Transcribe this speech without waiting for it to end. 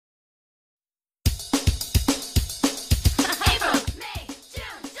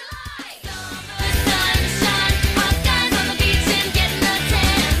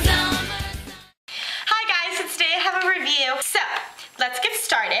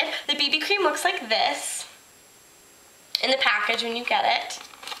started. The BB cream looks like this in the package when you get it.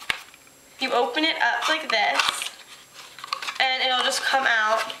 You open it up like this, and it'll just come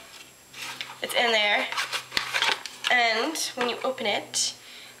out. It's in there. And when you open it,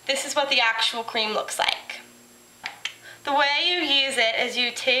 this is what the actual cream looks like. The way you use it is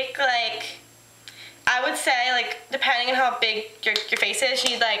you take, like, I would say, like, depending on how big your face is,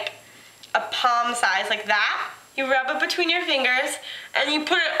 you need like a palm size like that. You rub it between your fingers and you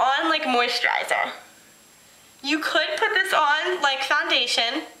put it on like moisturizer. You could put this on like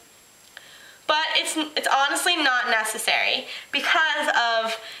foundation, but it's honestly not necessary because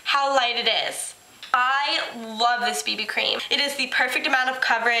of how light it is. I love this BB cream. It is the perfect amount of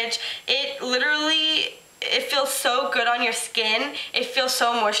coverage. It feels so good on your skin. It feels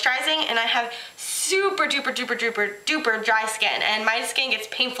so moisturizing, and I have super duper dry skin, and my skin gets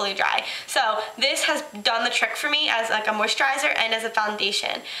painfully dry. So this has done the trick for me as like a moisturizer and as a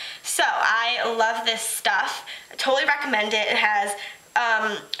foundation. So I love this stuff. I totally recommend it. It has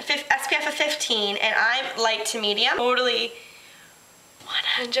SPF of 15, and I'm light to medium. Totally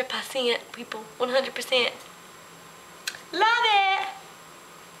 100% people, 100%. Love it.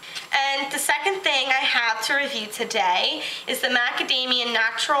 And the second thing I have to review today is the Macadamia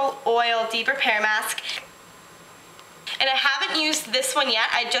Natural Oil Deep Repair Mask. And I haven't used this one yet.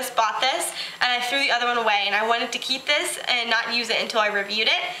 I just bought this and I threw the other one away, and I wanted to keep this and not use it until I reviewed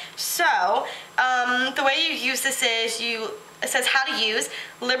it. So the way you use this is it says how to use.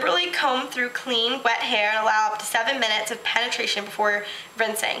 Liberally comb through clean, wet hair and allow up to 7 minutes of penetration before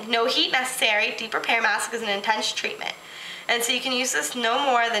rinsing. No heat necessary. Deep Repair Mask is an intense treatment. And so you can use this no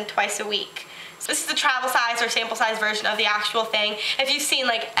more than twice a week. So this is the travel size or sample size version of the actual thing. If you've seen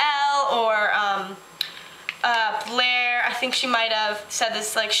like Elle or Blair, I think she might have said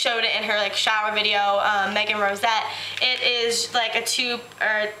this, like showed it in her like shower video, Megan Rosette. It is like a tube,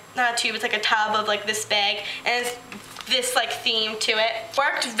 or not a tube, it's like a tub of like this big, and it's this like theme to it.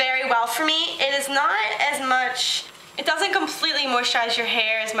 Worked very well for me. It is not as much, it doesn't completely moisturize your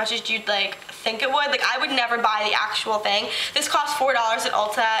hair as much as you'd like think it would. Like I would never buy the actual thing. This costs $4 at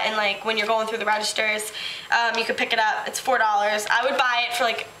Ulta, and like when you're going through the registers, you could pick it up. It's $4. I would buy it for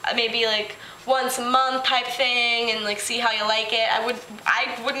like maybe like once a month type thing and like see how you like it. I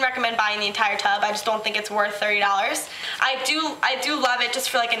wouldn't recommend buying the entire tub. I just don't think it's worth $30. I do love it just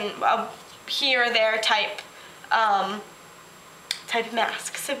for like a here or there type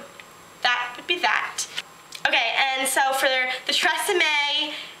mask. So that would be that. Okay, and so for the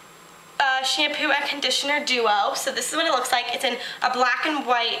TRESemmé shampoo and conditioner duo. So this is what it looks like. It's in a black and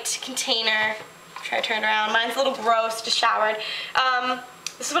white container. Try to turn it around. Mine's a little gross, just showered.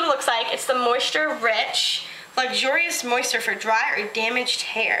 This is what it looks like. It's the Moisture Rich, luxurious moisture for dry or damaged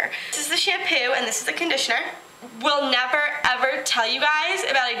hair. This is the shampoo and this is the conditioner. Will never ever tell you guys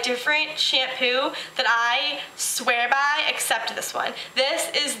about a different shampoo that I swear by except this one. This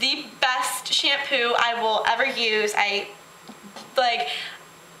is the best shampoo I will ever use.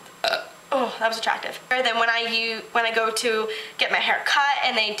 Oh, that was attractive. Then when I go to get my hair cut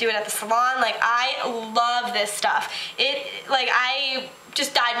and they do it at the salon, like I love this stuff. I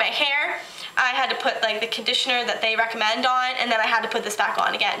just dyed my hair. I had to put like the conditioner that they recommend on, and then I had to put this back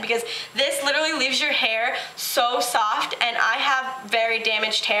on again because this literally leaves your hair so soft, and I have very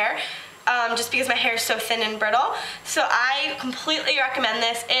damaged hair. Just because my hair is so thin and brittle. So I completely recommend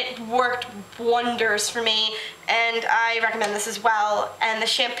this. It worked wonders for me, and I recommend this as well. And the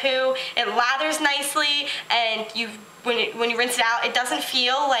shampoo, it lathers nicely, and when you rinse it out, it doesn't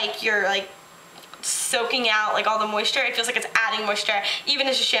feel like you're like soaking out like all the moisture. It feels like it's adding moisture even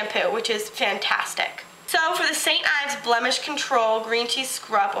as a shampoo, which is fantastic. So for the St. Ives Blemish Control Green Tea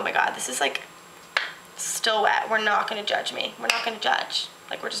Scrub, oh my god, this is like still wet. We're not going to judge me. We're not going to judge.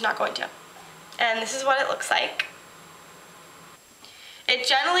 Like, we're just not going to. And this is what it looks like. It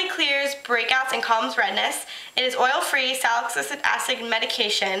generally clears breakouts and calms redness. It is oil-free, salicylic acid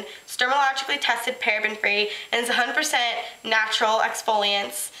medication, dermatologically tested, paraben-free, and is 100% natural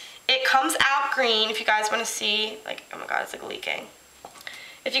exfoliants. It comes out green. If you guys want to see, like, oh my god, it's like leaking.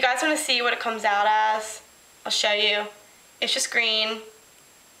 If you guys want to see what it comes out as, I'll show you. It's just green.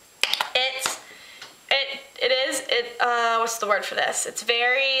 What's the word for this? It's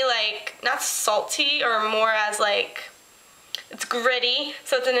very, like, not salty, or more as, like, it's gritty,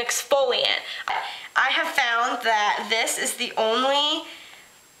 so it's an exfoliant. I have found that this is the only,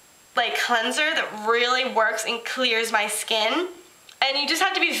 like, cleanser that really works and clears my skin. And you just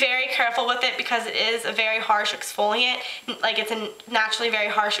have to be very careful with it because it is a very harsh exfoliant. Like, it's a naturally very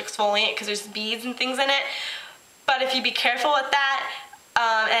harsh exfoliant because there's beads and things in it. But if you be careful with that,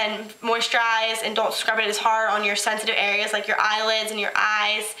 and moisturize, and don't scrub it as hard on your sensitive areas like your eyelids and your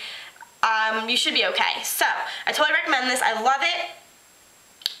eyes, you should be okay. So I totally recommend this. I love it.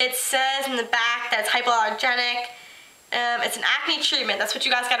 It says in the back that it's hypoallergenic. It's an acne treatment. That's what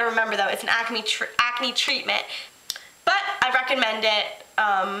you guys got to remember, though. It's an acne treatment. But I recommend it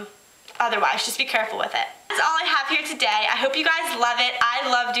otherwise. Just be careful with it. That's all I have here today. I hope you guys love it. I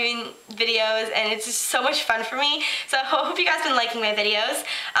love doing videos, and it's just so much fun for me. So I hope you guys been liking my videos.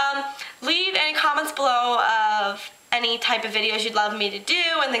 Leave any comments below of any type of videos you'd love me to do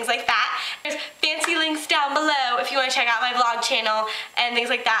and things like that. There's fancy links down below if you want to check out my vlog channel and things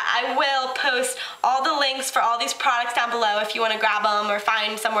like that. I will post all the links for all these products down below if you want to grab them or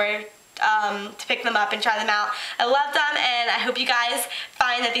find somewhere to pick them up and try them out. I love them, and I hope you guys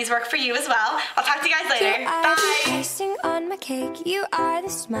find that these work for you as well. I'll talk to you guys later. Bye! Icing on my cake, you are the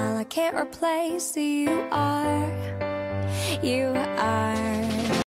smile I can't replace. You are